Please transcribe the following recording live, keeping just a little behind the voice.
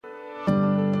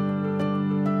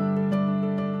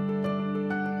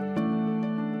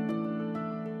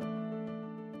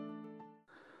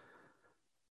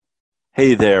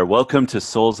Hey there, welcome to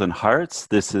Souls and Hearts.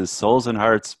 This is Souls and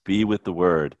Hearts Be with the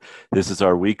Word. This is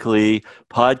our weekly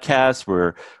podcast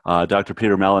where Dr.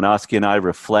 Peter Malinowski and I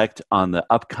reflect on the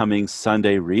upcoming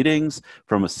Sunday readings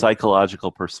from a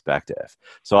psychological perspective.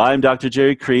 So I'm Dr.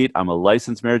 Jerry Crete. I'm a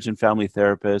licensed marriage and family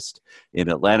therapist in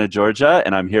Atlanta, Georgia,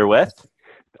 and I'm here with...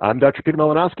 I'm Dr. Peter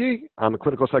Malinowski. I'm a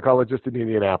clinical psychologist in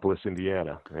Indianapolis,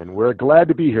 Indiana, and we're glad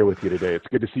to be here with you today. It's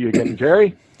good to see you again,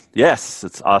 Jerry. Yes,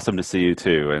 it's awesome to see you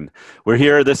too. And we're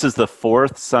here. This is the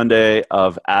fourth Sunday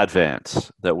of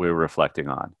Advent that we're reflecting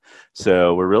on.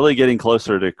 So we're really getting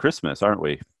closer to Christmas, aren't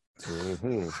we?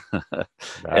 Mm-hmm.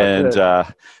 And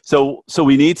so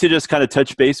we need to just kind of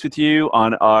touch base with you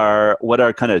on what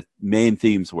our kind of main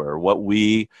themes were, what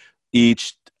we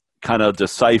each kind of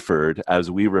deciphered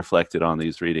as we reflected on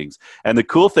these readings. And the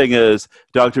cool thing is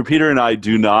Dr. Peter and I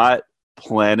do not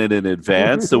plan it in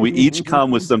advance. So we each come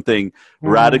with something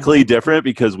radically different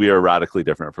because we are radically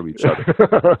different from each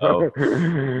other. So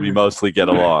we mostly get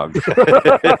along.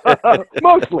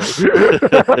 Mostly.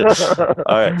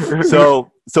 All right.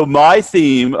 So my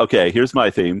theme, okay, here's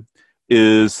my theme,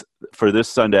 is for this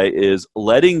Sunday is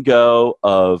letting go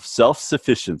of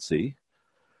self-sufficiency.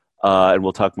 And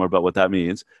we'll talk more about what that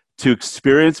means, to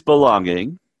experience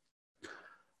belonging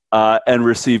and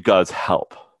receive God's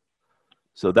help.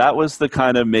 So that was the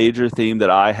kind of major theme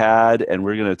that I had, and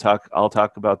I'll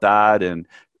talk about that, and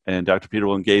Dr. Peter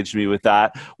will engage me with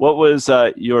that. What was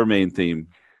your main theme?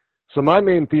 So my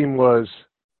main theme was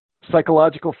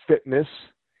psychological fitness,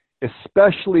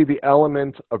 especially the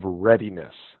element of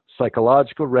readiness,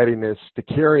 psychological readiness to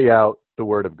carry out the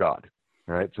Word of God.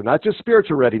 All right. So not just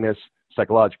spiritual readiness,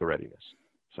 psychological readiness.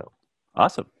 So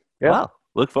awesome. Yeah. Wow.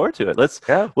 Look forward to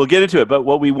it. We'll get into it. But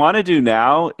what we want to do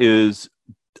now is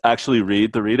actually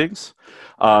read the readings.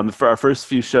 For our first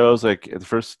few shows, like the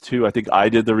first two, I think I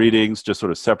did the readings just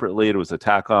sort of separately. It was a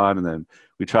tack on, and then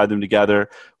we tried them together.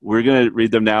 We're going to read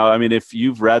them now. I mean, if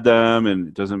you've read them and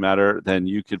it doesn't matter, then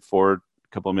you could forward a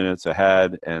couple of minutes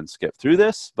ahead and skip through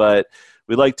this. But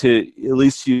we'd like to at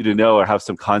least you to know or have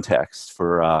some context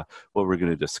for what we're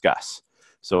going to discuss.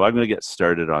 So I'm going to get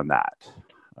started on that.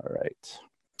 All right.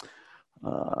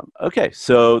 Okay,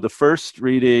 so the first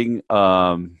reading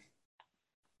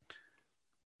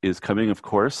is coming, of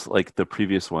course, like the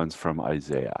previous ones, from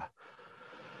Isaiah.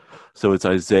 So it's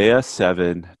Isaiah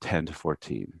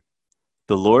 7:10-14.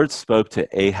 The Lord spoke to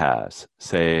Ahaz,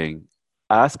 saying,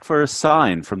 "Ask for a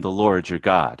sign from the Lord your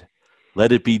God.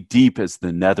 Let it be deep as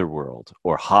the netherworld,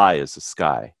 or high as the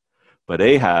sky." But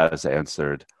Ahaz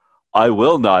answered, "I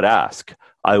will not ask.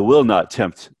 I will not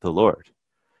tempt the Lord."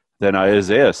 Then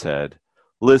Isaiah said,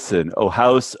 "Listen, O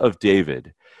house of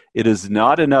David, it is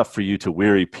not enough for you to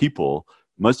weary people.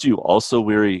 Must you also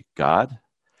weary God?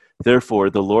 Therefore,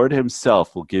 the Lord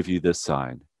himself will give you this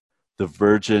sign. The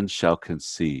virgin shall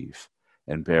conceive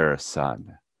and bear a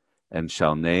son, and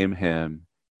shall name him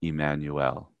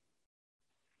Emmanuel."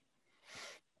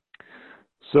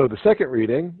 So the second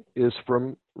reading is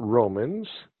from Romans,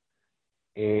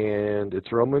 and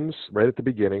it's Romans right at the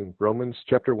beginning, Romans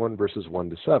chapter 1, verses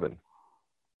 1-7.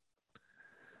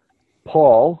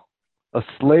 Paul, a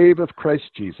slave of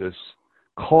Christ Jesus,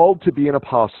 called to be an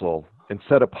apostle and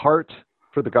set apart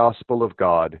for the gospel of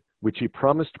God, which he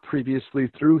promised previously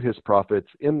through his prophets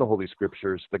in the Holy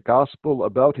Scriptures, the gospel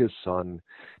about his Son,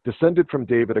 descended from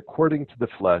David according to the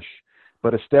flesh,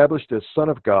 but established as Son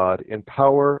of God in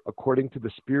power according to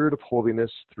the Spirit of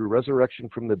holiness through resurrection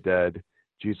from the dead,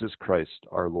 Jesus Christ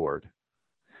our Lord.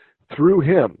 Through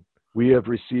him we have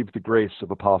received the grace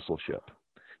of apostleship,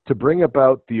 to bring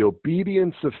about the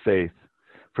obedience of faith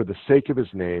for the sake of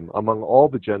his name among all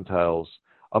the Gentiles,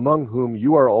 among whom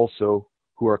you are also,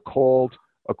 who are called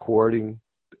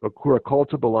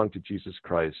to belong to Jesus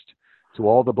Christ, to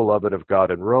all the beloved of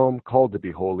God in Rome, called to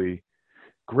be holy.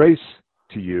 Grace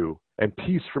to you and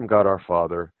peace from God our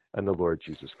Father and the Lord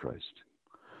Jesus Christ.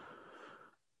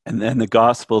 And then the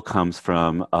gospel comes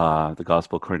from the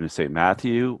gospel according to St.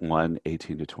 Matthew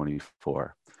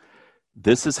 1:18-24.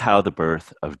 This is how the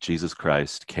birth of Jesus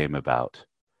Christ came about.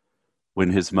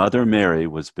 When his mother Mary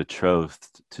was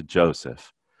betrothed to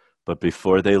Joseph, but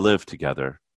before they lived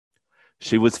together,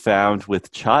 she was found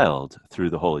with child through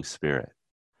the Holy Spirit.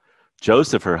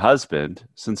 Joseph, her husband,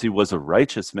 since he was a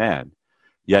righteous man,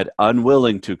 yet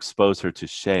unwilling to expose her to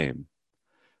shame,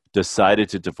 decided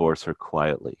to divorce her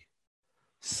quietly.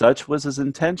 Such was his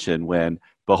intention when,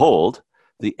 behold,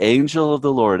 the angel of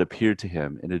the Lord appeared to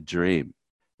him in a dream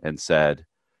and said,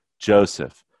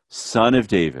 "Joseph, son of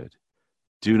David,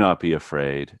 do not be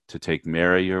afraid to take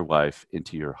Mary, your wife,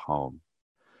 into your home.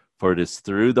 For it is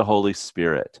through the Holy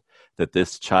Spirit that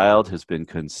this child has been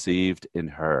conceived in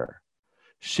her.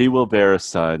 She will bear a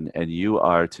son, and you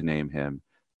are to name him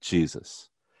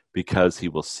Jesus, because he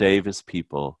will save his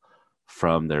people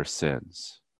from their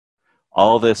sins.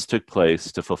 All this took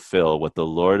place to fulfill what the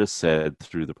Lord has said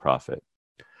through the prophet.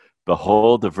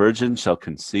 Behold, the virgin shall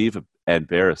conceive and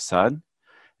bear a son,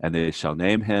 and they shall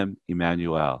name him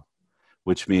Emmanuel,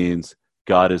 which means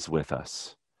God is with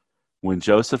us. When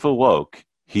Joseph awoke,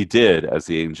 he did as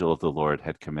the angel of the Lord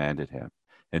had commanded him,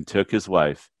 and took his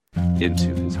wife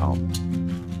into his home.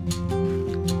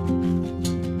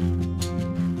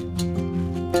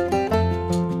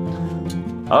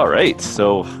 All right,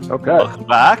 so welcome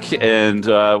back, and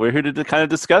we're here to kind of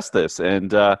discuss this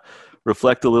and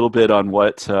reflect a little bit on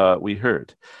what we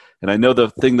heard. And I know the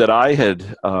thing that I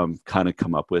had kind of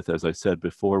come up with, as I said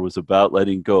before, was about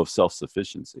letting go of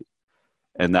self-sufficiency,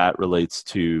 and that relates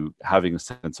to having a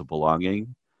sense of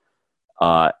belonging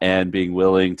and being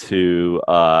willing to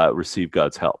receive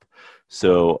God's help.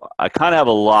 So I kind of have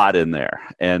a lot in there,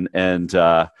 and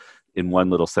in one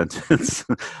little sentence,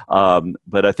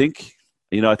 but I think.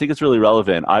 I think it's really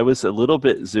relevant. I was a little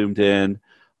bit zoomed in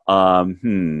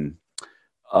on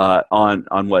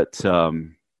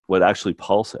what actually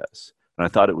Paul says, and I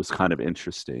thought it was kind of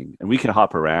interesting. And we can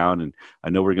hop around, and I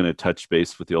know we're going to touch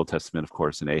base with the Old Testament, of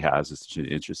course, and Ahaz is such an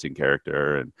interesting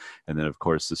character, and then of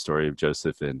course the story of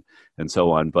Joseph and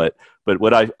so on. But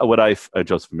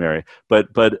Joseph and Mary. But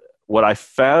what I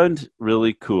found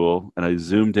really cool, and I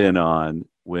zoomed in on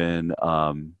when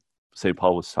St.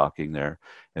 Paul was talking there,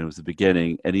 and it was the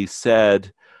beginning, and he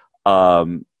said, he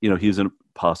was an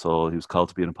apostle, he was called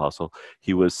to be an apostle,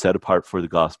 he was set apart for the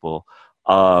gospel,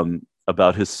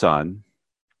 about his son,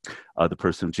 the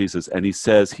person of Jesus, and he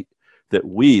says that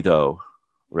we, though,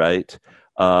 right,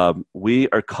 we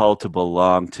are called to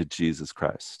belong to Jesus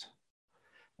Christ,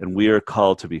 and we are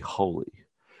called to be holy.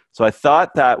 So I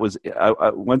thought that was,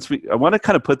 I want to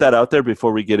kind of put that out there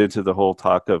before we get into the whole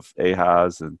talk of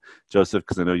Ahaz and Joseph,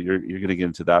 because I know you're going to get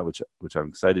into that, which I'm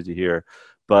excited to hear.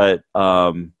 But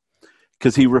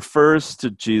because he refers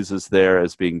to Jesus there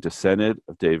as being descendant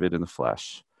of David in the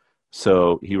flesh.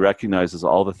 So he recognizes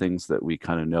all the things that we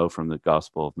kind of know from the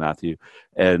Gospel of Matthew,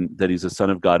 and that he's a son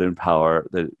of God in power,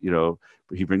 that,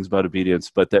 he brings about obedience,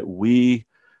 but that we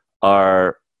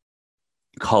are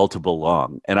called to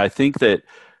belong. And I think that,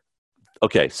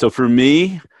 okay, so for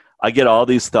me, I get all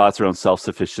these thoughts around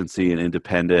self-sufficiency and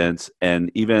independence,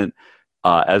 and even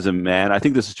as a man, I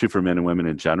think this is true for men and women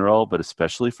in general, but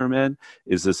especially for men,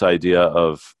 is this idea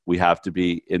of we have to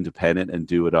be independent and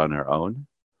do it on our own,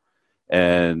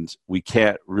 and we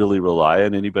can't really rely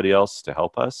on anybody else to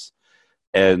help us.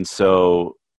 And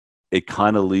so it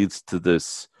kind of leads to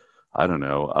this, I don't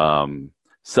know,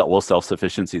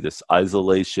 self-sufficiency, this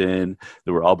isolation,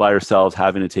 that we're all by ourselves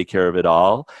having to take care of it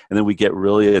all. And then we get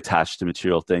really attached to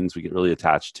material things. We get really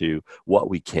attached to what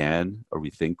we can, or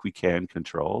we think we can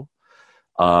control.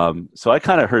 So I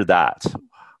kind of heard that.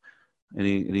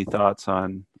 Any thoughts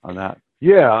on that?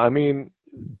 Yeah, I mean,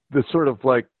 the sort of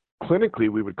like clinically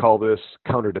we would call this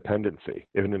counterdependency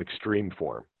in an extreme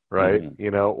form. Right,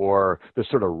 Mm-hmm. Or this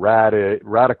sort of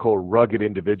radical, rugged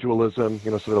individualism,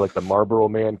 sort of like the Marlboro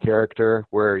Man character,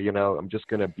 where I'm just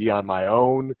going to be on my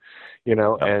own, Yep.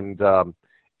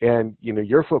 and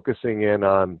you're focusing in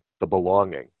on the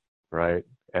belonging, right,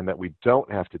 and that we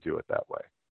don't have to do it that way.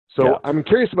 So Yeah. I'm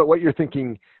curious about what you're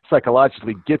thinking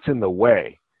psychologically gets in the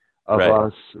way of Right.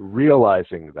 us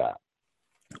realizing that,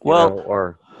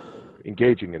 or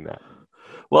engaging in that.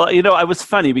 Well, I was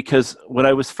funny because when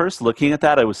I was first looking at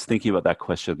that, I was thinking about that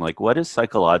question, like, what is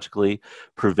psychologically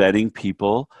preventing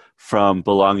people from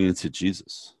belonging to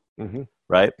Jesus, Mm-hmm.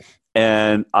 right?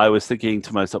 And I was thinking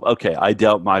to myself, okay, I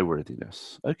doubt my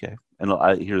worthiness. Okay. And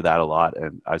I hear that a lot,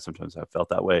 and I sometimes have felt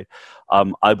that way.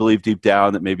 I believe deep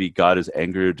down that maybe God is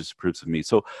angry or disapproves of me.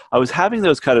 So I was having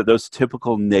those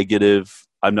typical negative,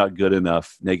 I'm not good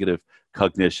enough, negative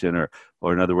cognition,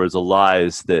 or in other words,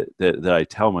 lies that I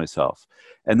tell myself.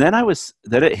 And then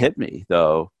it hit me,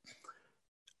 though.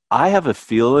 I have a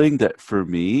feeling that for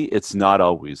me, it's not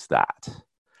always that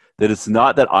it's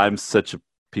not that I'm such a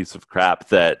piece of crap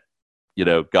that,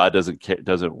 God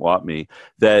doesn't want me,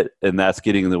 and that's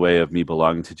getting in the way of me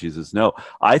belonging to Jesus. No,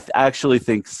 I actually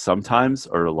think sometimes,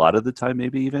 or a lot of the time,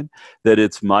 maybe even, that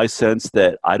it's my sense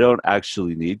that I don't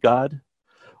actually need God,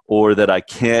 or that I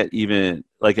can't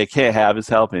have his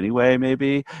help anyway,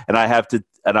 maybe. And I have to,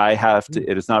 and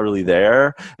it's not really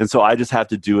there. And so I just have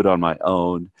to do it on my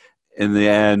own. In the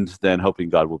end, then hoping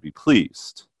God will be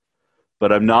pleased.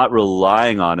 But I'm not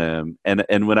relying on him.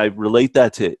 And when I relate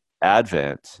that to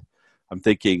Advent, I'm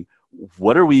thinking,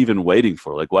 what are we even waiting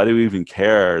for? Like, why do we even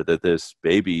care that this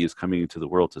baby is coming into the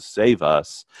world to save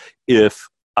us if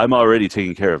I'm already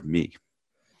taking care of me.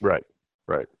 Right,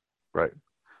 right, right.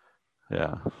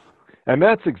 Yeah. And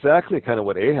that's exactly kind of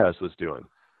what Ahaz was doing.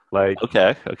 Like,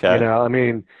 Okay. I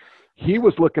mean, he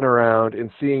was looking around and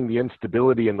seeing the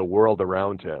instability in the world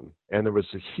around him. And there was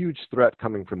a huge threat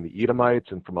coming from the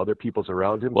Edomites and from other peoples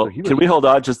around him. So Well, he was, can we hold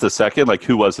on just a second? Like,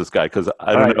 who was this guy? Because I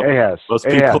all don't right, know Ahaz, most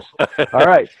Ahaz. people. All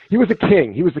right. He was a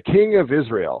king. He was the king of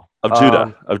Israel. Of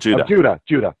Judah.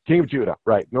 King of Judah,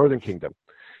 right, northern kingdom.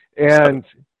 Southern. And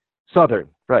southern,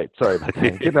 right, sorry about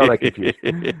that. Getting all that confused.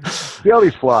 See all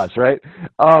these flaws, right?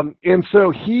 And so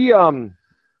he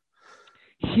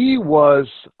was,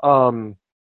 the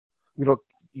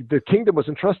kingdom was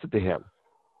entrusted to him,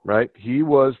 right? He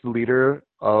was the leader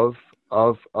of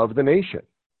the nation.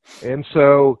 And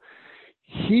so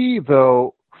he,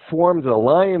 though, formed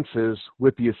alliances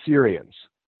with the Assyrians.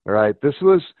 All right,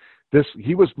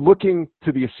 he was looking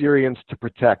to the Assyrians to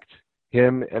protect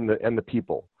him and the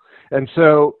people. And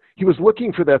so he was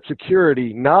looking for that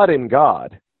security not in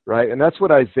God, right? And that's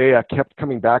what Isaiah kept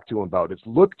coming back to him about, is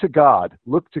look to God,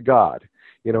 look to God.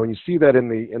 And you see that in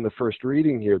the first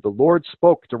reading here. The Lord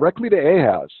spoke directly to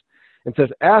Ahaz and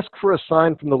says, ask for a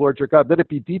sign from the Lord your God. Let it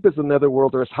be deep as the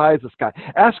netherworld or as high as the sky.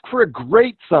 Ask for a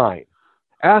great sign.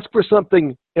 Ask for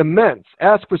something immense.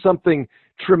 Ask for something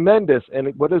tremendous.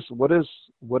 And what does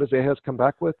Ahaz come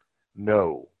back with?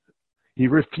 No. He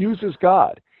refuses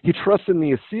God. He trusts in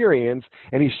the Assyrians,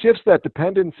 and he shifts that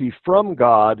dependency from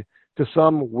God to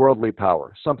some worldly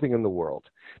power, something in the world.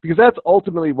 Because that's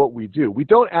ultimately what we do. We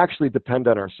don't actually depend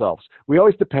on ourselves. We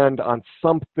always depend on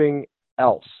something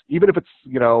else, even if it's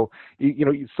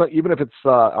even if it's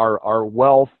our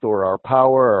wealth or our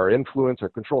power, or our influence, or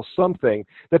control. Something,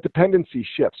 that dependency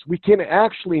shifts. We can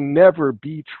actually never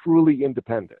be truly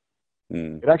independent.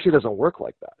 It actually doesn't work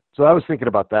like that. So I was thinking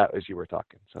about that as you were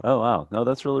talking. So. Oh, wow. No,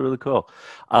 that's really, really cool.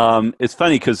 It's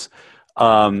funny because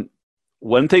one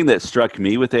thing that struck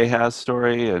me with Ahaz's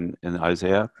story and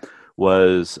Isaiah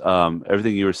was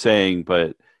everything you were saying,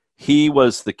 but he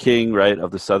was the king, right,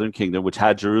 of the southern kingdom, which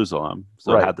had Jerusalem,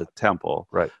 so it had the temple.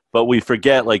 Right. But we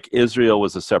forget, like, Israel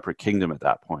was a separate kingdom at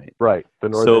that point. Right. The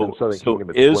northern and southern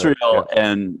kingdom. So Israel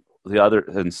and the other,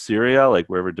 and Syria, like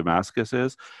wherever Damascus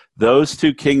is, those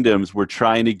two kingdoms were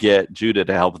trying to get Judah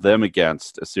to help them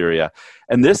against Assyria.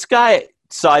 And this guy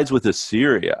sides with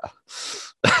Assyria.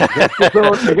 Against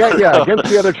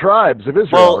the other tribes of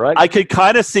Israel, right? I could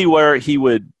kind of see where he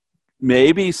would,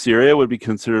 maybe Syria would be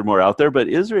considered more out there, but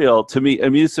Israel, to me, I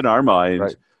mean, it's in our mind,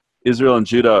 right. Israel and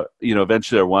Judah,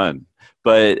 eventually are one.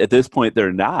 But at this point,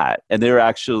 they're not. And they're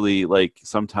actually, like,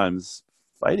 sometimes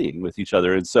fighting with each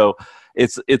other. And so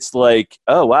it's like,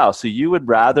 oh, wow, so you would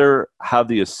rather have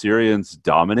the Assyrians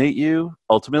dominate you,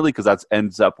 ultimately, because that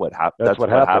ends up that's what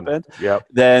happened. Yep.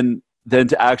 Than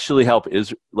to actually help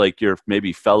like your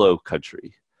maybe fellow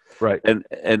country. Right.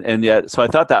 And yet, so I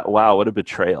thought that, wow, what a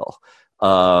betrayal.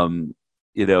 In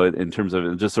terms of,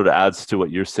 it just sort of adds to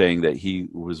what you're saying, that he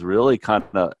was really kind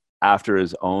of after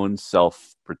his own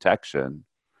self-protection,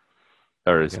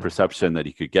 or his perception that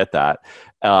he could get that,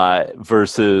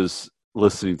 versus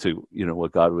listening to,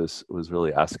 what God was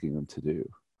really asking him to do.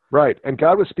 Right. And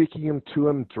God was speaking to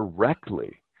him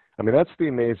directly. I mean, that's the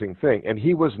amazing thing. And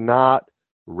he was not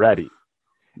ready.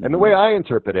 And the way I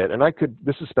interpret it, and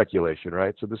this is speculation,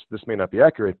 right? So this may not be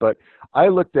accurate, but I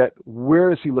looked at,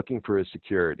 where is he looking for his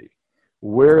security?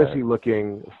 Where is he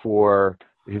looking for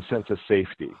his sense of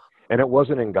safety? And it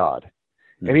wasn't in God.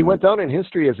 Mm-hmm. And he went down in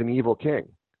history as an evil king.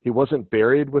 He wasn't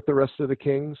buried with the rest of the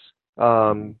kings.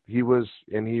 He was,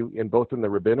 in both in the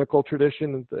rabbinical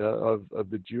tradition of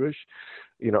the Jewish,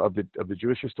 of the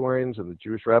Jewish historians and the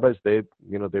Jewish rabbis, they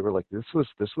were like, this was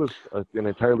an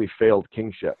entirely failed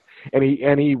kingship, and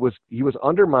he was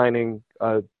undermining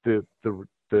the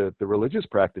religious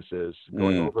practices,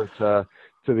 going over to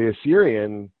the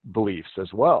Assyrian beliefs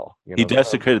as well. He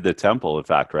desecrated the temple, in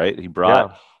fact, right? He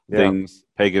brought things,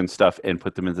 pagan stuff, and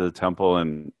put them into the temple,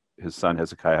 and his son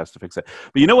Hezekiah has to fix it.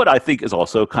 But you know what I think is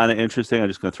also kind of interesting? I'm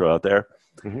just going to throw out there.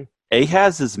 Mm-hmm.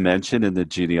 Ahaz is mentioned in the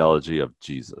genealogy of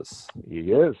Jesus.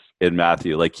 He is. In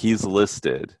Matthew. Like, he's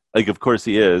listed. Like, of course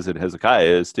he is, and Hezekiah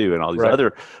is too, and all these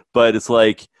other. But it's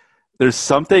like, there's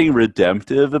something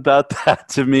redemptive about that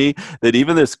to me, that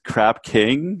even this crap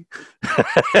king,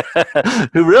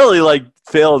 who really, like,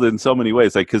 failed in so many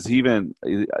ways, like, because even,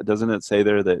 doesn't it say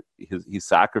there that he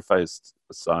sacrificed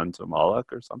a son to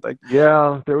Moloch or something?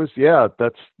 Yeah, there was. Yeah,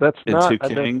 that's in not 2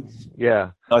 Kings. Yeah,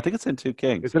 no, I think it's in 2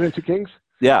 Kings. Is it in 2 Kings?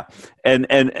 Yeah, and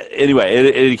anyway, in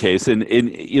any case, and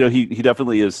he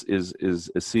definitely is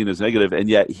seen as negative, and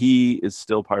yet he is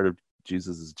still part of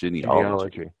Jesus's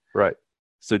genealogy. Right.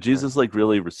 So Jesus, like,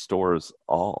 really restores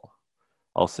all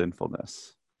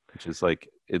sinfulness. which is like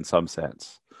in some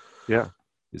sense. Yeah.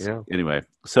 Yeah. Anyway,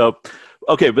 so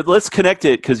okay, but let's connect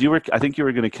it because I think you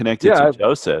were going to connect it to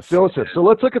Joseph. Joseph. So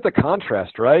let's look at the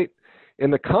contrast, right?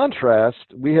 In the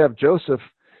contrast, we have Joseph,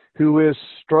 who is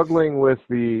struggling with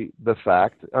the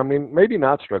fact. I mean, maybe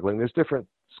not struggling. There's different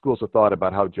schools of thought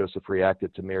about how Joseph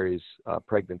reacted to Mary's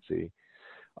pregnancy.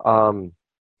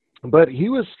 But he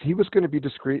was going to be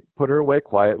discreet, put her away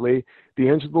quietly. The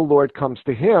angel of the Lord comes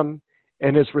to him,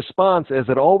 and his response, as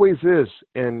it always is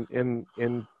in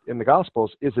the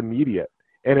Gospels, is immediate,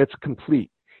 and it's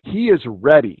complete. He is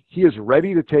ready. He is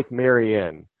ready to take Mary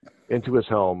into his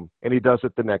home, and he does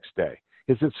it the next day.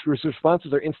 His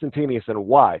responses are instantaneous, and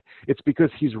why? It's because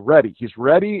he's ready. He's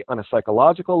ready on a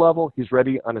psychological level. He's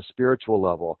ready on a spiritual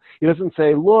level. He doesn't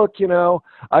say, "Look,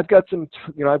 I've got some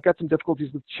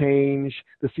difficulties with change.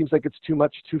 This seems like it's too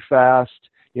much, too fast."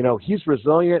 He's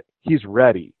resilient. He's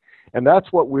ready, and that's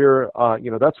what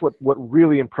that's what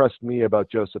really impressed me about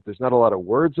Joseph. There's not a lot of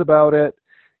words about it.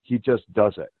 He just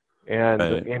does it,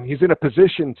 and he's in a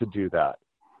position to do that.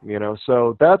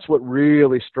 So that's what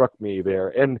really struck me there.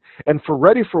 And for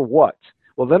ready for what?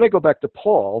 Well, then I go back to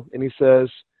Paul, and he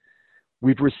says,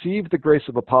 we've received the grace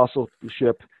of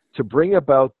apostleship to bring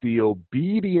about the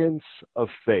obedience of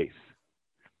faith.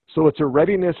 So it's a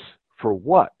readiness for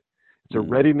what? It's a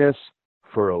readiness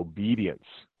for obedience.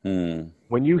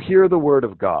 When you hear the word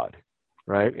of God,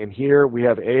 right? And here we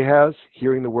have Ahaz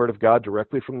hearing the word of God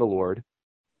directly from the Lord.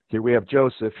 Here we have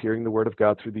Joseph hearing the word of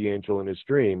God through the angel in his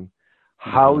dream.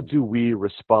 How do we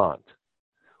respond?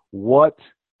 What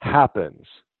happens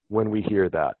when we hear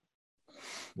that?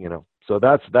 So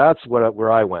that's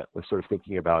where I went with sort of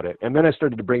thinking about it, and then I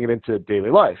started to bring it into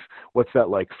daily life. What's that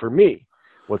like for me?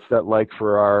 What's that like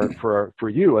for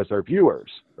you as our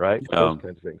viewers? Right? Those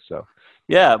kinds of things. So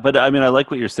yeah, but I mean, I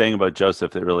like what you're saying about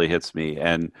Joseph. It really hits me,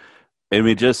 and I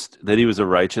mean, just that he was a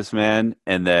righteous man,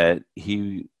 and that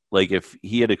if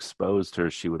he had exposed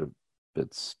her, she would have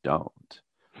been stoned.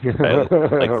 Right?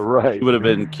 Right. He would have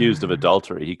been accused of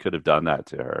adultery. He could have done that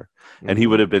to her, and he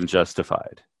would have been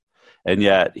justified. And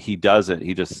yet he doesn't.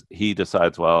 He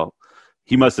decides, well,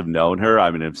 he must have known her.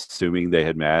 I mean, assuming they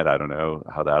had met. I don't know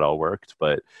how that all worked,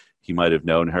 but he might have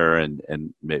known her and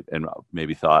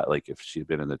maybe thought, like, if she had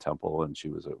been in the temple and she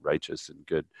was a righteous and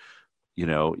good,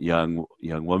 young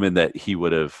woman, that he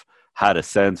would have had a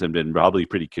sense and been probably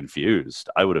pretty confused,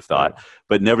 I would have thought.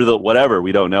 But nevertheless, whatever,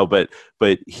 we don't know. But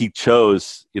he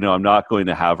chose, I'm not going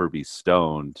to have her be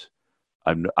stoned.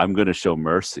 I'm going to show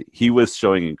mercy. He was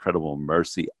showing incredible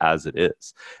mercy as it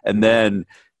is. And then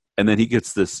he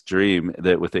gets this dream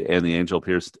that and the angel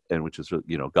appears, and which is,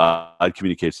 God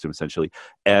communicates to him essentially,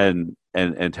 and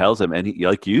tells him, and he,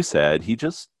 like you said, he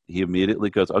immediately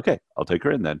goes, okay, I'll take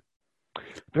her in then.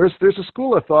 There's a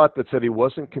school of thought that said he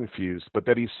wasn't confused, but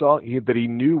that he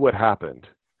knew what happened,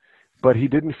 but he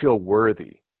didn't feel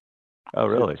worthy. Oh,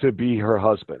 really? To be her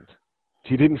husband.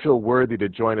 He didn't feel worthy to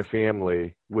join a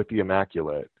family with the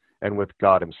Immaculate and with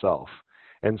God himself.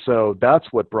 And so that's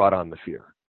what brought on the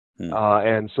fear.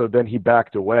 And so then he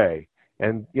backed away.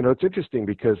 And, it's interesting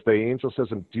because the angel says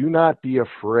to him, do not be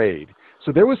afraid.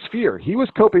 So there was fear. He was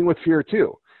coping with fear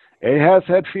too. Ahaz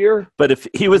had fear. But if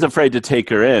he was afraid to take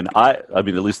her in, I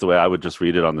mean, at least the way I would just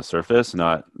read it on the surface,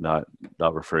 not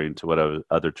referring to what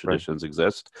other traditions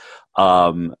exist,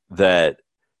 that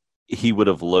he would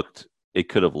have it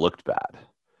could have looked bad.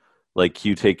 Like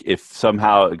if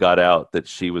somehow it got out that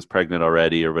she was pregnant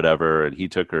already or whatever, and he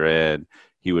took her in,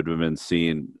 he would have been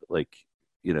seen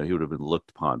he would have been looked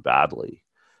upon badly.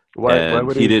 Why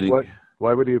would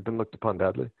he have been looked upon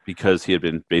badly? Because he had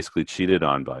been basically cheated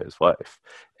on by his wife,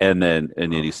 and then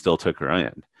he still took her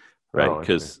in, right?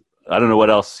 Because I don't know what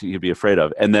else he'd be afraid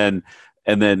of. But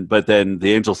then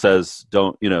the angel says,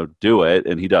 "Don't do it,"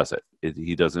 and he does it.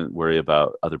 He doesn't worry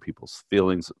about other people's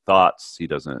feelings, thoughts. He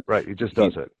doesn't. Right. He just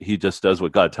does it. He just does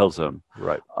what God tells him.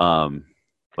 Right.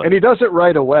 And he does it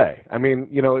right away. I mean,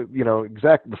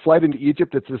 exactly. The flight into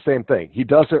Egypt, it's the same thing. He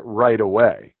does it right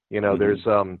away. There's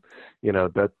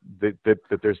that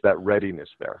there's that readiness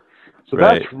there. So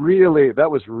right. that really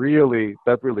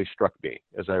struck me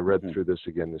as I read through this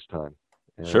again this time.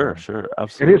 And, sure,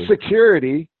 absolutely. And his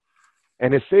security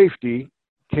and his safety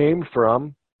came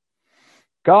from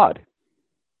God.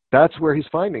 That's where he's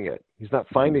finding it. He's not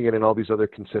finding it in all these other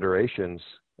considerations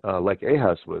like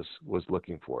Ahaz was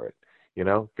looking for it.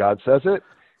 God says it,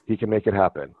 he can make it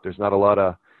happen. There's not a lot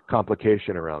of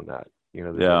complication around that.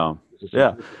 Yeah.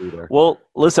 Well,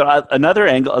 listen, another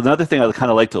thing I'd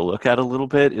kind of like to look at a little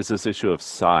bit is this issue of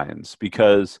signs,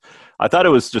 because I thought it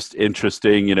was just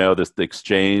interesting, the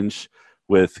exchange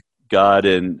with God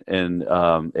and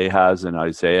Ahaz and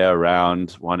Isaiah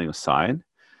around wanting a sign.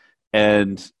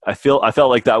 and I felt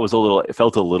like that was it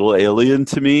felt a little alien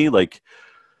to me, like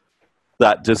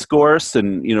that discourse,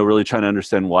 and really trying to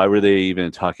understand why were they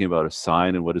even talking about a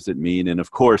sign and what does it mean. And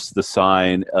of course the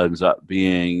sign ends up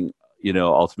being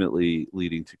ultimately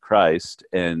leading to Christ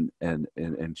and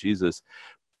Jesus,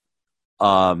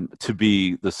 to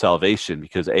be the salvation,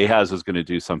 because Ahaz was going to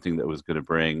do something that was going to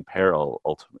bring peril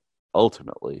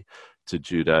ultimately to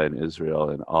Judah and Israel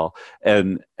and all,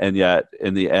 and yet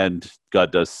in the end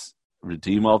God does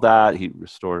redeem all that. He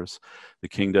restores the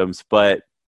kingdoms, but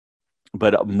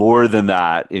more than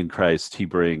that, in Christ he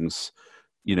brings,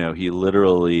 he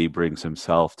literally brings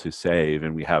himself to save.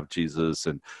 And we have Jesus,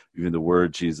 and even the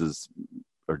word Jesus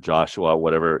or Joshua,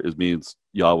 whatever it means,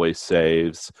 Yahweh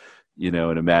saves, and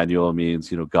Emmanuel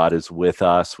means, God is with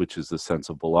us, which is the sense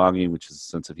of belonging, which is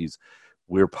the sense of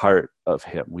we're part of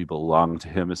him. We belong to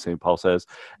him, as St. Paul says.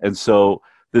 And so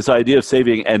this idea of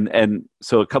saving, and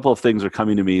so a couple of things are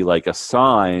coming to me, like a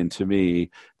sign to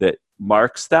me that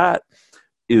marks that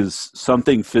is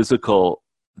something physical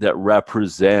that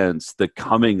represents the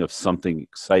coming of something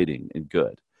exciting and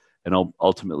good, and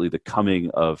ultimately the coming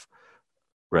of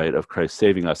Christ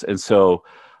saving us. And so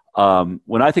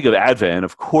when I think of Advent,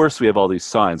 of course we have all these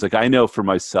signs. Like I know for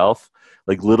myself,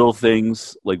 like little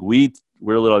things, like we're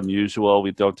a little unusual.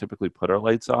 We don't typically put our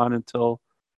lights on until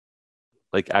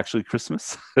like actually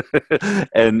Christmas.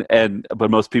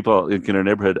 But most people in our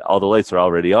neighborhood, all the lights are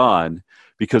already on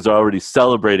because they're already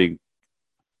celebrating,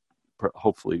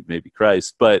 hopefully maybe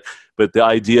Christ, but the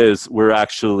idea is we're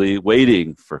actually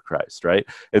waiting for Christ, right?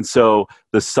 And so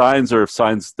the signs are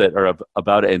signs that are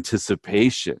about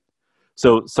anticipation.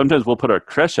 So sometimes we'll put our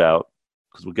creche out,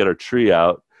 because we'll get our tree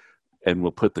out and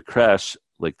we'll put the creche,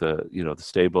 like the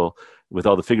stable with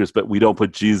all the figures, but we don't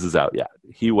put Jesus out yet.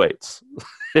 He waits.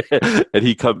 And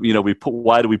he come,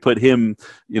 why do we put him,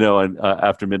 on,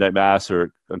 after midnight mass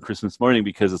or on Christmas morning?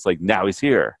 Because it's like, now he's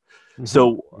here. Mm-hmm.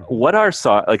 So what are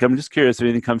signs, like, I'm just curious if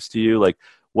anything comes to you, like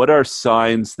what are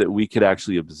signs that we could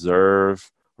actually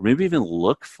observe or maybe even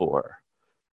look for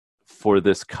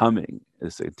this coming,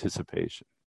 this anticipation?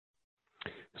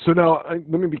 So now, let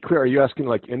me be clear. Are you asking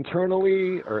like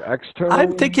internally or externally?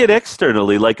 I'm thinking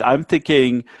externally. Like I'm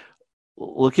thinking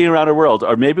looking around our world,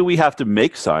 or maybe we have to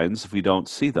make signs if we don't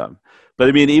see them. But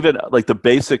I mean, even like the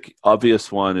basic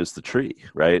obvious one is the tree,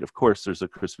 right? Of course, there's a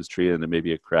Christmas tree and then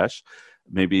maybe a creche.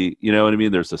 Maybe, you know what I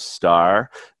mean? There's a star.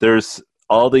 There's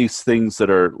all these things that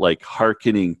are like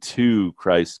hearkening to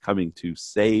Christ coming to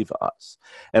save us.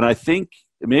 And I think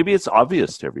maybe it's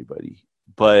obvious to everybody,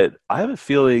 but I have a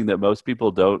feeling that most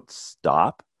people don't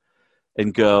stop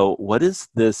and go, what is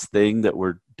this thing that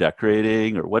we're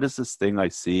decorating? Or what is this thing I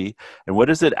see? And what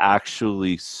does it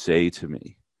actually say to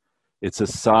me? It's a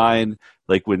sign,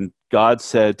 like when God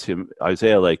said to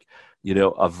Isaiah, like,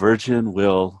 a virgin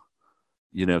will,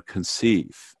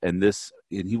 conceive, and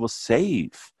he will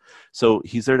save. So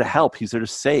he's there to help. He's there to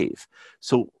save.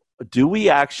 So do we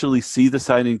actually see the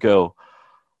sign and go,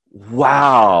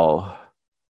 wow,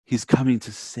 he's coming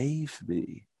to save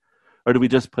me? Or do we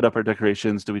just put up our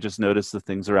decorations? Do we just notice the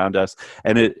things around us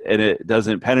and it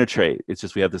doesn't penetrate? It's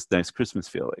just we have this nice Christmas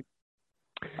feeling.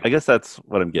 I guess that's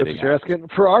what I'm getting at. You're asking.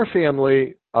 For our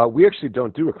family, we actually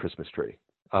don't do a Christmas tree.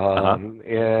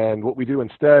 And what we do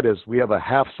instead is we have a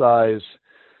half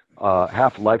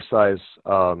life-size,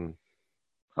 all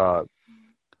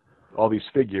these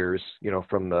figures,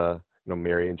 from the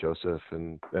Mary and Joseph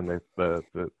and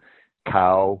the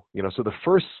cow, so the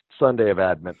first Sunday of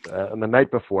Advent, and the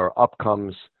night before, up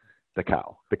comes the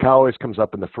cow. The cow always comes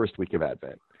up in the first week of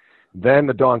Advent. Then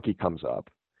the donkey comes up.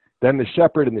 Then the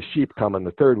shepherd and the sheep come in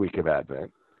the third week of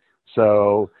Advent.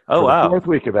 So the fourth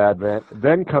week of Advent,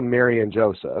 then come Mary and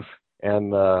Joseph,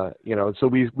 and so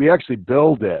we actually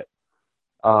build it.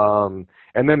 And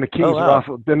then the kings are off.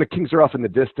 Then the kings are off in the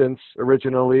distance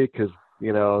originally, because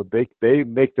they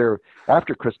make their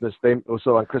after Christmas.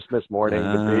 So on Christmas morning,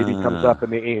 the baby comes up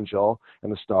and the angel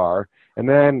and the star, and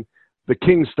then the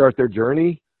kings start their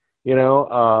journey,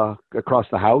 across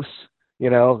the house,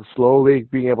 slowly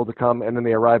being able to come, and then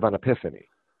they arrive on Epiphany.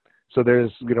 So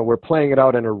there's, we're playing it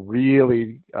out in a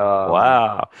really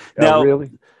wow. Now,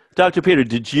 really. Dr. Peter,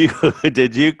 did you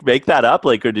make that up,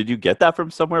 like, or did you get that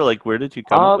from somewhere? Like, where did you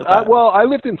come up with that? Well, I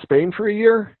lived in Spain for a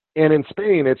year. And in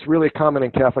Spain, it's really common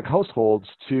in Catholic households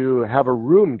to have a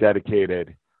room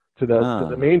dedicated to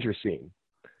the manger scene.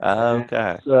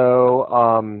 Okay.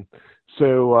 So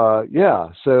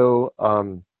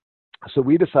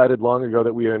we decided long ago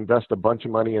that we would invest a bunch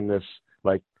of money in this,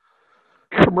 like,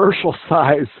 commercial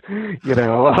size,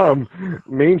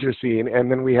 manger scene,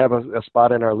 and then we have a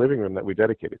spot in our living room that we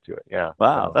dedicated to it. Yeah.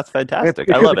 Wow, So, that's fantastic.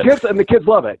 I because love the it. kids and the kids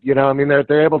love it.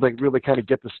 They're able to really kind of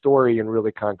get the story in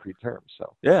really concrete terms.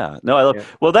 So Yeah. No, I love. yeah,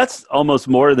 Well, that's almost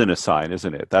more than a sign,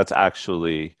 isn't it? That's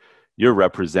actually you're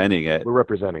representing it we're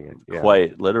representing it. Yeah.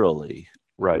 quite literally,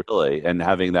 Right. really, and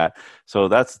having that. So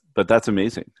that's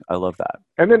amazing. I love that.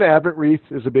 And then the Advent wreath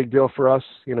is a big deal for us.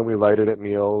 We light it at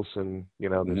meals, and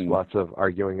there's Mhm. lots of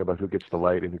arguing about who gets to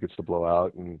light and who gets to blow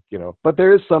out, and but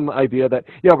there is some idea that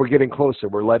we're getting closer.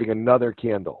 We're lighting another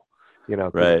candle,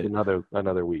 'cause Right. it's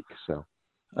another week. So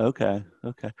Okay.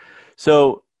 Okay.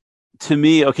 So to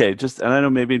me, okay, and I know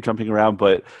maybe I'm jumping around,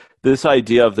 but this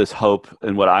idea of this hope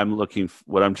and what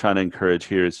I'm trying to encourage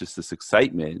here is just this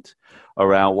excitement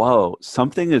around, whoa,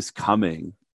 something is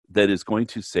coming that is going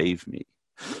to save me.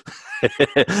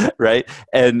 Right.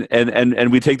 And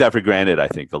we take that for granted, I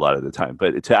think, a lot of the time.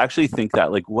 But to actually think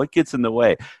that, like, what gets in the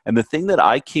way? And the thing that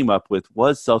I came up with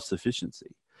was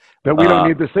self-sufficiency. that we don't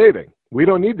need the saving. We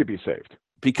don't need to be saved.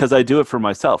 Because I do it for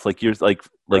myself. Like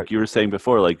Right. you were saying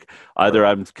before, like either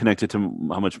I'm connected to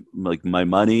how much like my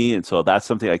money, and so that's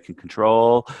something I can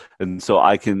control, and so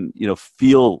I can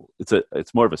feel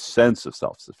it's more of a sense of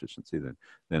self-sufficiency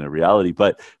than a reality.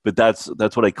 But that's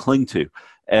what I cling to,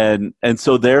 and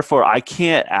so therefore I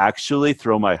can't actually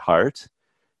throw my heart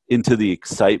into the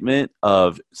excitement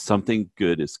of something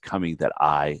good is coming that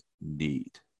I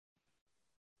need,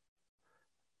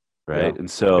 right? Yeah.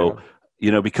 And so. Yeah.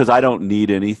 Because I don't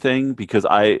need anything, because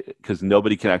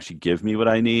nobody can actually give me what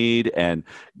I need, and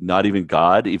not even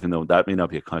God, even though that may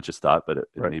not be a conscious thought, but it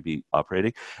Right. may be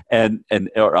operating, and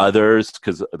or others,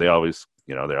 because they always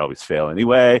fail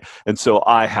anyway, and so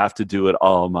I have to do it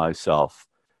all myself,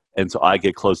 and so I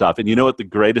get closed off. And you know what? The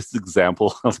greatest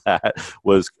example of that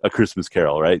was A Christmas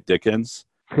Carol, right? Dickens.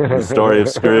 The story of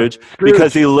Scrooge,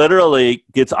 because he literally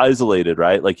gets isolated,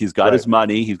 right? Like he's got Right. his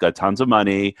money, he's got tons of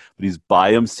money, but he's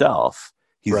by himself.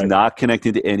 He's Right. not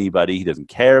connected to anybody. He doesn't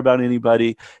care about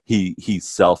anybody. He's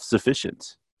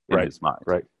self-sufficient in Right. his mind.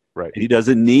 Right. Right. He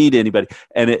doesn't need anybody,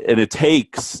 and it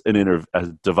takes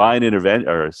a divine intervention,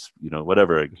 or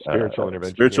whatever, Spiritual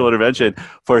intervention. spiritual intervention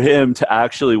for him to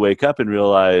actually wake up and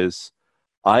realize,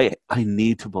 I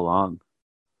need to belong.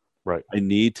 Right. I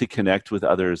need to connect with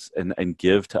others and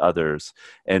give to others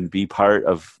and be part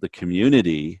of the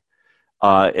community.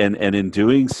 And in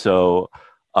doing so,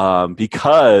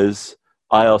 because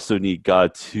I also need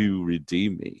God to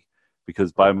redeem me,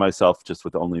 because by myself, just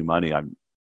with only money, I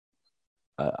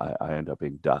end up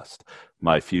being dust.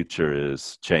 My future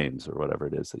is chains, or whatever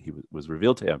it is that he was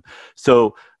revealed to him.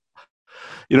 So,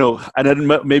 and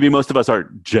maybe most of us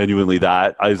aren't genuinely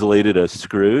that isolated as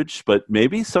Scrooge, but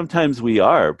maybe sometimes we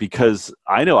are, because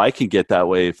I know I can get that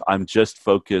way if I'm just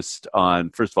focused on,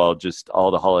 first of all, just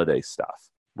all the holiday stuff,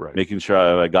 Right. making sure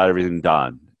I got everything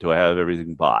done. Do I have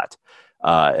everything bought?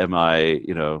 Am I,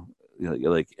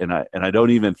 and I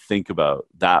don't even think about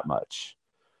that much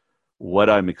what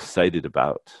I'm excited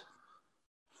about.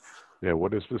 Yeah.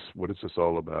 What is this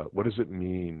all about? What does it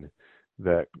mean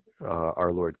that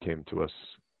our Lord came to us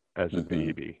as a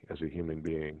baby, as a human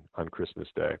being on Christmas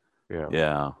Day?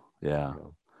 Yeah. Yeah.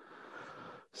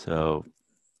 So,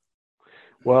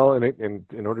 well, and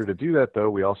in order to do that, though,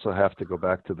 we also have to go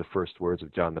back to the first words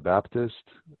of John the Baptist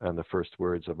and the first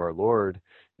words of our Lord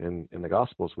in the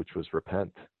Gospels, which was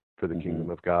repent, for the kingdom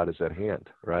of God is at hand,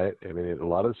 right? I mean, a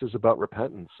lot of this is about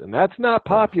repentance, and that's not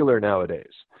popular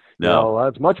nowadays. no.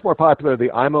 It's much more popular.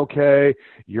 I'm okay,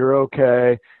 you're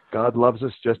okay, God loves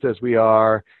us just as we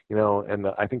are, and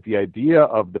I think the idea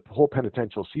of the whole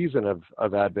penitential season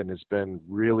of Advent has been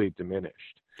really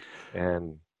diminished.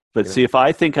 But see, if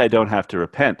I think I don't have to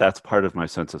repent, that's part of my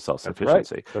sense of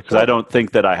self-sufficiency. That's Because I don't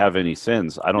think that I have any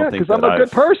sins. I don't think that I'm a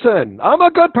good person. I'm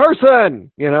a good person.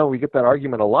 We get that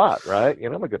argument a lot, right?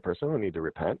 I'm a good person. I don't need to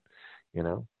repent.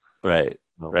 Right,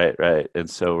 No. right. And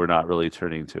so we're not really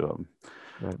turning to him.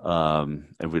 Right.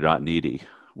 And we're not needy.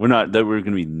 We're not that we're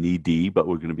going to be needy, but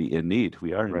we're going to be in need.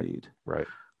 We are in need. Right.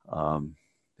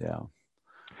 Yeah.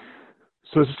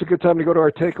 So is this a good time to go to our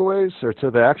takeaways or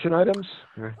to the action items?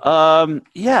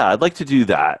 Yeah, I'd like to do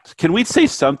that. Can we say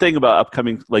something about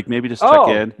upcoming, like maybe just check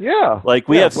in? Yeah. Like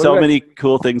we have so many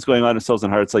cool things going on in Souls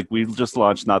and Hearts. Like we just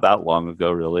launched not that long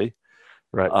ago, really.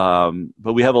 Right.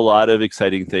 But we have a lot of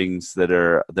exciting things that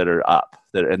are up,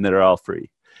 that are all free.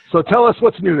 So tell us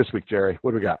what's new this week, Jerry.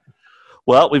 What do we got?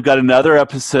 Well, we've got another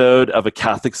episode of A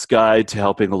Catholic's Guide to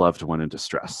Helping a Loved One in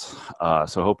Distress.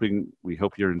 So we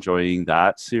hope you're enjoying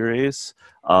that series.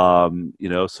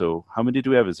 So how many do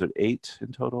we have? Is it 8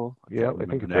 in total? Yeah, I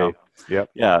think it's 8. Yep.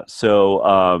 Yeah.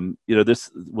 So,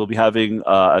 this we'll be having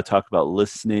a talk about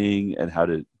listening and how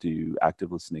to do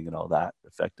active listening and all that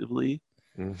effectively.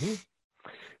 Mm-hmm.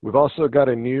 We've also got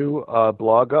a new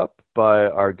blog up by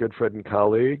our good friend and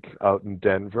colleague out in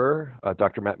Denver,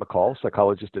 Dr. Matt McCall,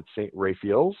 psychologist at St.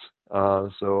 Raphael's.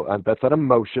 So that's on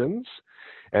emotions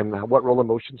and what role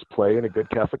emotions play in a good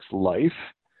Catholic's life.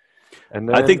 And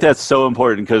then, I think that's so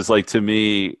important because, to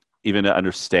me, even to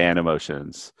understand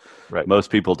emotions, right, most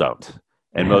people don't.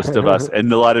 And most of us, and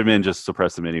a lot of men just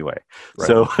suppress them anyway. Right.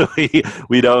 So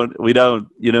we don't, you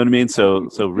know what I mean? So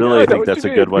really, I think that's a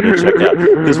good one to check out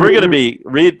because we're going to be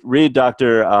read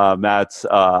Dr. Matt's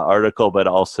article, but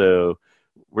also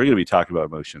we're going to be talking about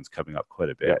emotions coming up quite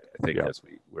a bit. I think as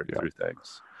we work through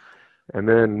things. And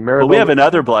then Maribel, we have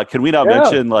another blog. Can we not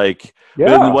mention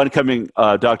the one coming?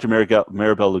 Dr.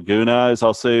 Maribel Laguna is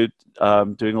also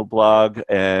doing a blog,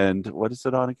 and what is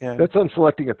it on again? That's on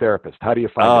selecting a therapist. How do you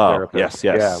find a therapist?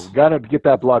 Yes. Yeah, we've got to get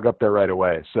that blog up there right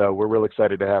away. So we're real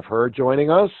excited to have her joining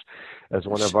us as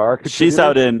one of our contributors. She's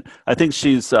out I think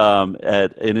she's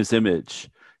in His Image,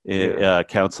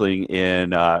 counseling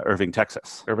in Irving,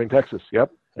 Texas. Irving, Texas.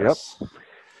 Yep. Yes.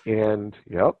 And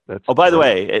that's. Oh, by the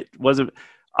way, it wasn't.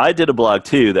 I did a blog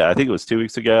too that I think it was 2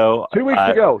 weeks ago. 2 weeks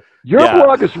ago. Your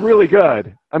blog is really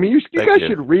good. I mean, you guys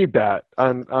should read that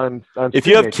on if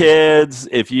you have kids,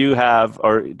 if you have,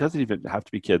 or it doesn't even have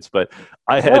to be kids, but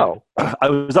I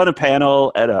was on a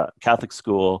panel at a Catholic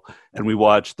school and we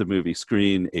watched the movie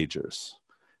Screen Agers.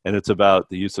 And it's about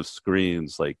the use of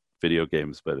screens like video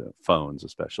games, but phones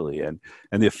especially, and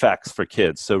the effects for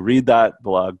kids. So read that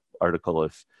blog article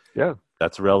if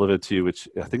that's relevant to you, which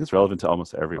I think is relevant to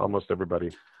almost everyone. Almost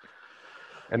everybody.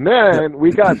 And then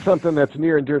we got something that's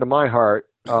near and dear to my heart,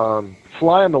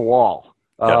 Fly on the Wall.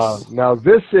 Now,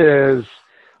 this is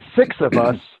 6 of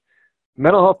us,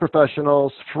 mental health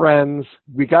professionals, friends.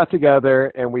 We got together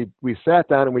and we sat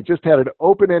down and we just had an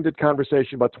open-ended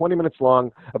conversation about 20 minutes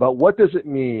long about what does it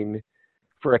mean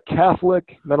for a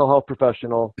Catholic mental health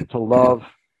professional to love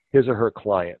his or her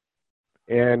client.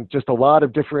 And just a lot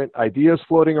of different ideas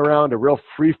floating around, a real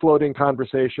free-floating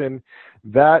conversation.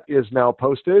 That is now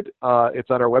posted. It's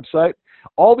on our website.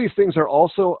 All these things are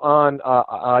also on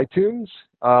iTunes,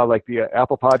 like the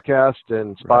Apple Podcast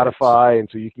and Spotify. Right. And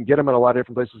so you can get them in a lot of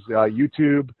different places,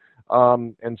 YouTube.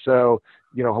 And so,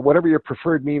 whatever your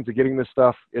preferred means of getting this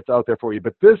stuff, it's out there for you.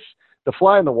 But the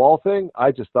Fly on the Wall thing,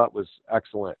 I just thought was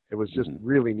excellent. It was just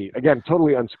really neat. Again,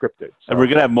 totally unscripted. So. And we're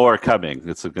going to have more coming.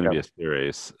 It's going to be a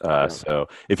series. So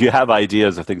if you have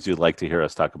ideas of things you'd like to hear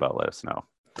us talk about, let us know.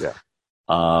 Yeah.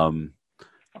 All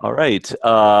right.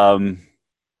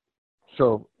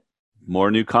 So more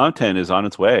new content is on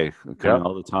its way, coming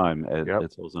all the time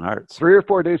at Souls and Hearts. 3 or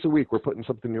 4 days a week, we're putting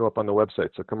something new up on the website.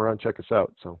 So come around, check us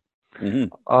out. So,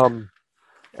 and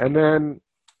then,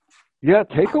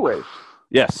 takeaways.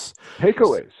 Yes.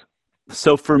 Takeaways.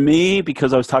 So for me,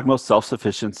 because I was talking about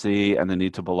self-sufficiency and the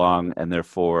need to belong and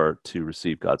therefore to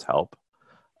receive God's help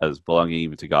as belonging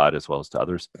even to God as well as to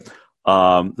others,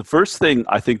 the first thing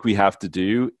I think we have to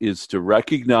do is to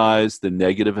recognize the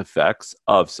negative effects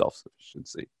of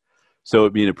self-sufficiency. So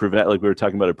like we were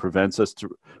talking about, it prevents us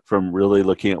from really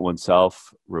looking at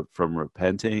oneself, from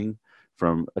repenting,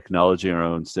 from acknowledging our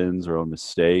own sins, our own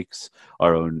mistakes,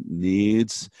 our own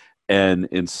needs. And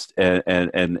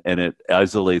it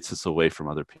isolates us away from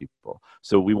other people.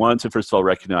 So we want to, first of all,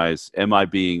 recognize, am I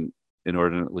being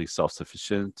inordinately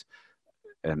self-sufficient?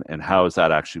 And how is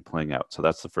that actually playing out? So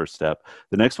that's the first step.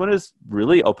 The next one is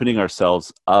really opening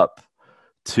ourselves up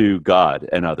to God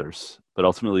and others, but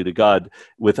ultimately to God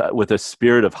with a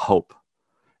spirit of hope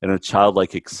and a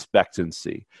childlike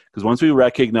expectancy. Because once we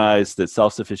recognize that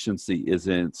self-sufficiency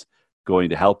isn't going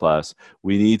to help us,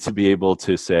 we need to be able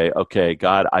to say, okay,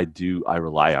 God, I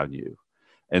rely on you.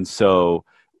 And so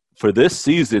for this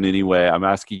season anyway, I'm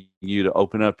asking you to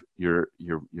open up your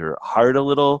heart a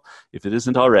little, if it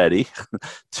isn't already,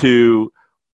 to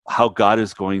how God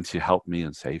is going to help me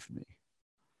and save me.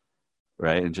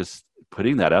 Right? And just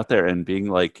putting that out there and being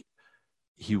like,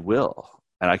 he will.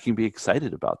 And I can be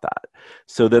excited about that.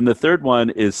 So then the third one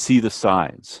is see the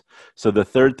signs. So the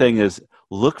third thing is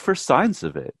look for signs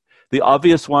of it. The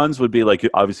obvious ones would be like,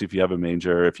 obviously, if you have a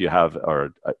manger, if you have a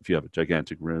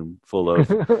gigantic room full of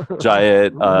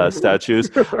giant statues,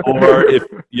 or if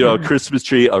a Christmas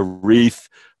tree, a wreath.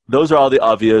 Those are all the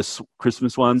obvious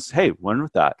Christmas ones. Hey, one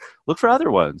with that. Look for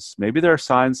other ones. Maybe there are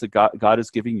signs that God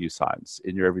is giving you signs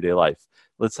in your everyday life.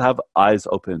 let's have eyes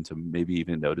open to maybe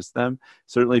even notice them.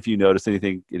 Certainly, if you notice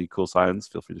anything, any cool signs,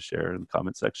 feel free to share in the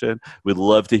comment section. We'd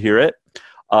love to hear it.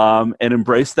 And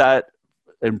embrace that.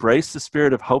 Embrace the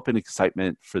spirit of hope and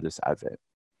excitement for this Advent.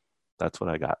 That's what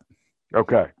I got.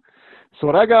 Okay. So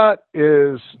what I got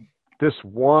is this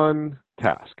one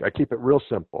task. I keep it real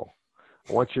simple.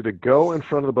 I want you to go in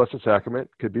front of the Blessed Sacrament,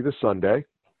 could be the Sunday,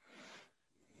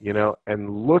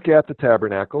 and look at the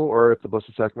tabernacle, or if the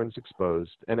Blessed Sacrament is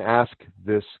exposed, and ask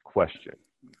this question.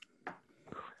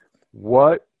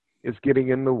 What is getting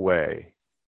in the way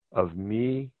of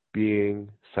me being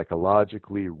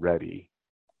psychologically ready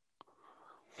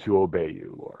to obey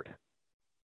you, Lord?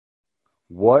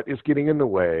 What is getting in the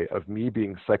way of me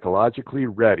being psychologically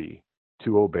ready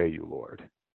to obey you, Lord?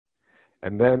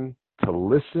 And then to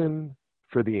listen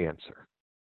for the answer.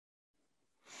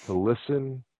 To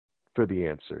listen for the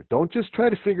answer. Don't just try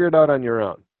to figure it out on your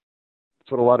own.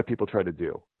 That's what a lot of people try to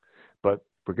do. But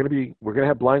we're going to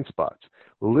have blind spots.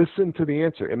 Listen to the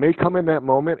answer. It may come in that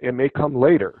moment. It may come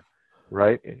later,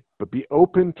 right? But be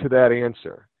open to that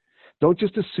answer. Don't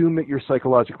just assume that you're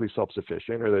psychologically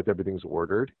self-sufficient or that everything's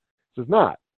ordered. This is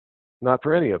not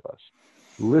for any of us.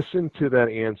 Listen to that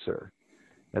answer,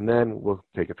 and then we'll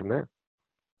take it from there.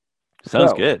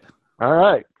 Sounds good. All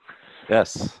right.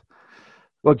 Yes.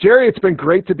 Well, Jerry, it's been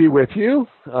great to be with you.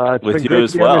 It's with been you great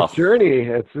as to be well. on this journey.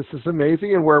 This is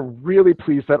amazing, and we're really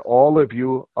pleased that all of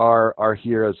you are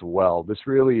here as well. This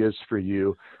really is for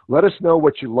you. Let us know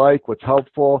what you like, what's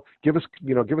helpful. Give us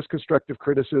constructive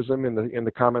criticism in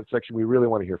the comment section. We really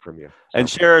want to hear from you. And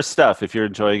share our stuff if you're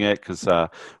enjoying it, because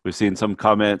we've seen some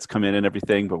comments come in and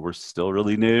everything, but we're still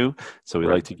really new, so we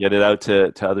like to get it out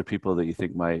to other people that you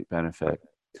think might benefit.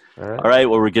 All right.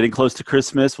 Well, we're getting close to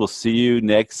Christmas. We'll see you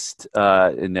next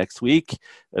week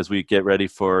as we get ready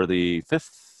for the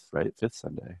fifth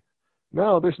Sunday.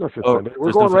 No, there's no fifth Sunday.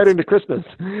 We're going right into Christmas.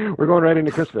 We're going right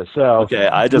into Christmas. So okay,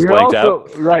 I just blanked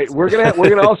out. Right. We're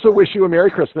gonna also wish you a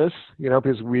Merry Christmas.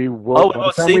 Because we will. We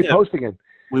won't see them. Post again.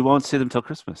 We won't see them till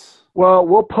Christmas. Well,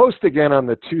 we'll post again on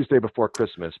the Tuesday before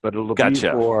Christmas, but it'll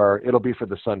be for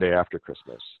the Sunday after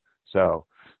Christmas. So.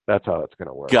 That's how it's going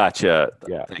to work. Gotcha.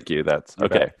 Yeah. Thank you. That's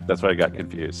okay. That's why I got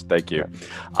confused. Thank you.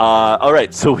 All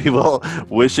right. So we will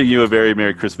wishing you a very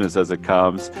Merry Christmas as it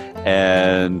comes,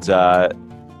 and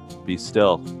be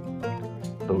still.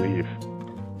 Believe.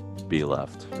 Be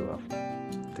loved.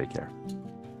 Take care.